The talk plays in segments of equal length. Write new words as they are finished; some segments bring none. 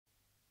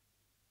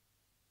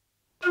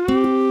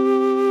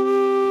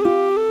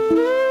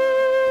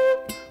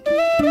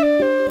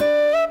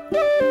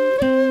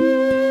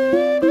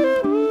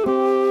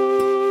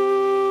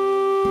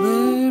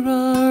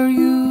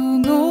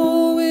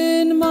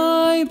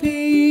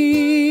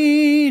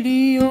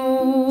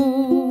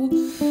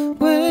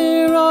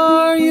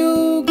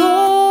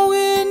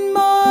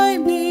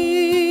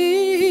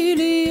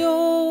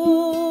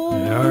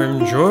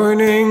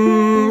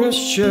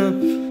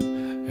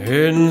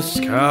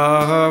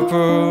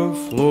Scarborough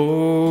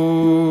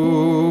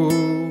flow.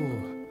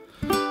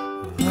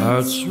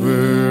 That's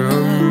where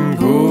I'm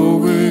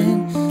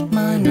going,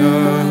 my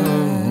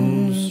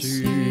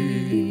Nancy.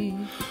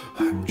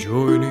 I'm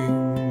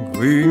joining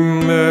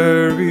Queen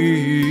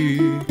Mary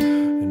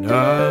and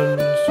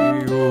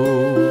Nancy,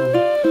 oh.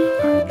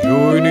 I'm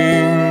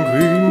joining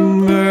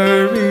Queen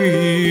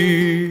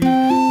Mary,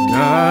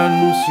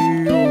 Nancy,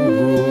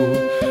 oh.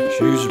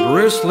 She's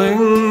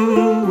bristling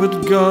with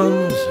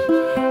guns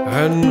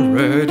and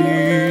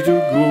ready to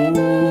go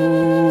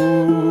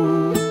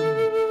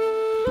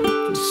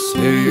to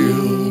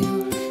sail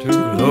to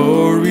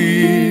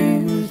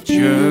glory with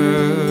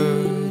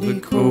Jellicoe.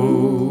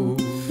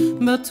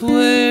 But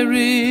where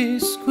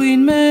is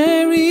Queen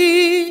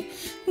Mary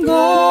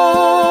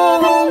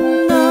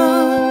gone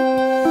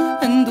now?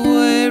 And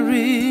where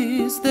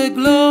is the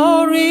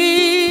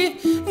glory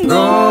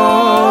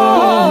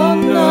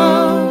Gone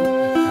now,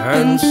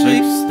 and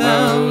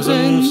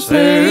 6,000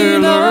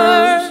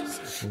 sailors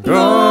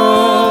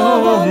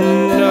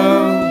gone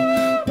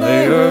now.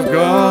 They have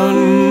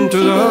gone to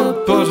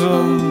the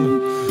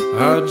bottom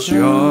at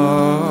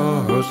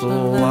Jutland.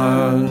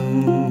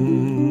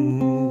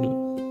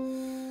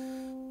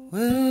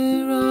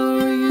 Where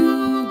are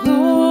you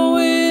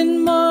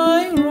going,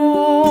 my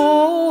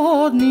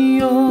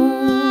Rodney?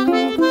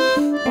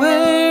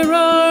 Where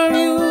are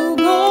you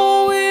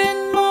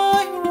going,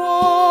 my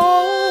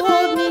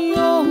Rodney?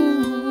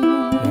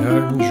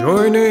 I'm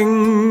joining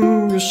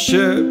a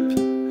ship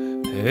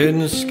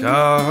in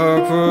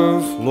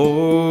Scarborough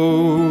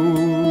flow.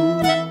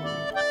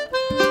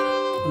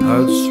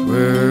 That's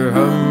where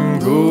I'm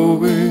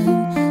going,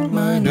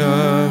 my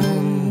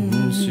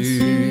Nancy.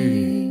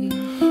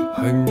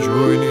 I'm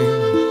joining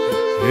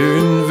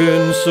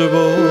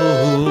invincible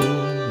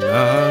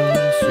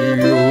Nancy,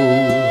 oh.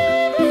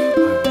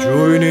 I'm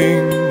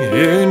joining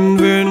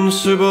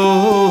invincible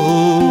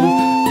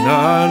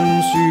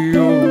Nancy,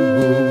 oh.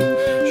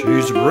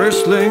 She's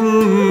bristling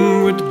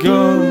with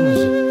guns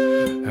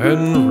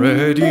and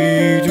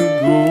ready to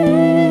go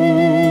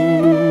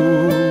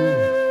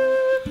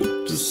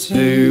to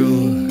sail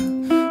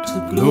to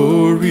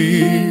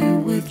glory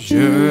with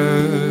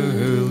Jellicoe.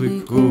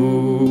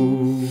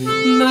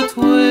 But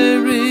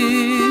where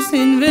is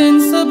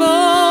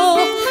invincible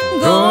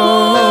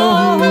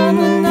gone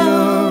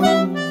now?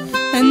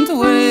 And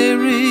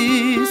where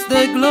is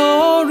the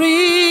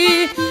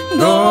glory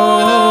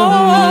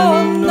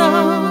gone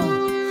now?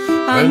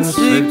 And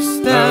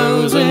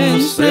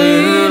 6,000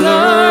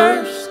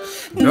 sailors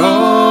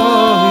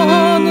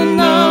gone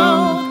now.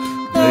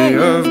 They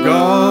have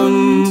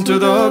gone to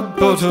the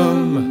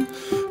bottom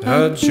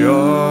at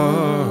Jutland.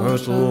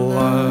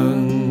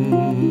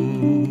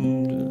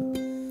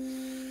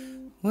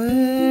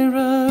 Where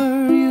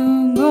are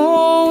you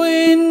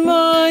going,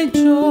 my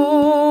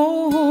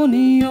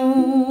Johnny?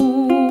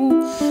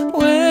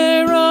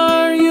 Where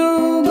are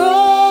you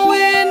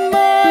going,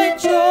 my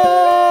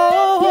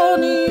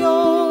Johnny?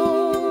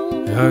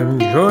 I'm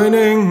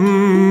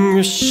joining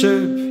a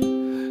ship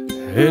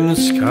in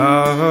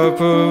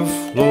Scarborough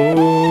flow.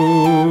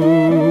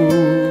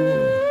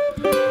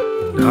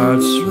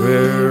 That's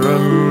where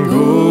I'm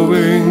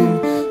going,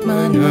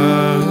 my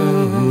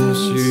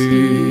Nancy.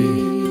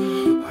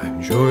 I'm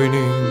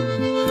joining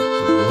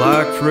the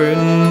Black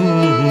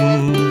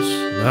Prince,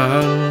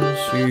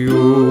 Nancy, oh.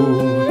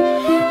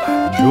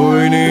 I'm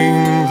joining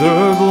the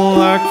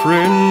Black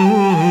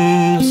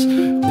Prince,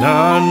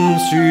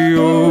 Nancy,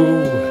 oh.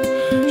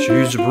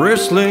 She's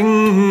bristling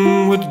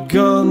with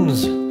guns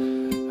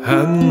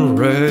and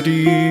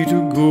ready to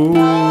go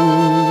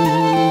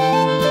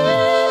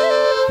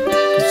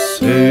to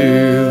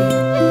sail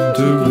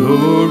to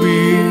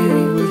glory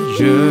with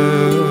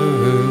Jellicoe.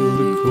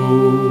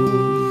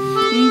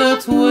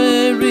 But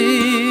where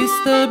is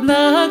the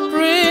Black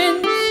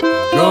Prince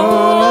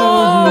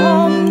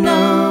Gone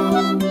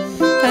now,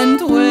 and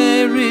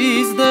where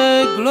is the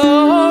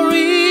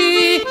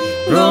glory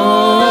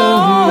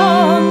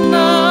gone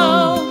now?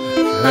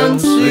 and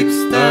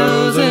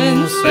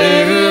 6,000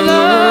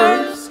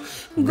 sailors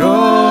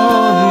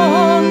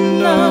gone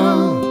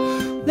now.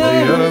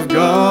 They have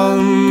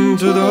gone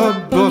to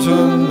the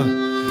bottom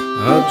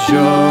at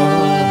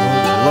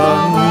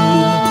Jutland.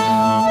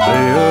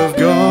 They have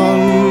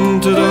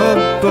gone to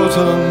the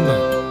bottom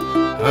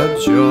at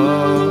Jutland.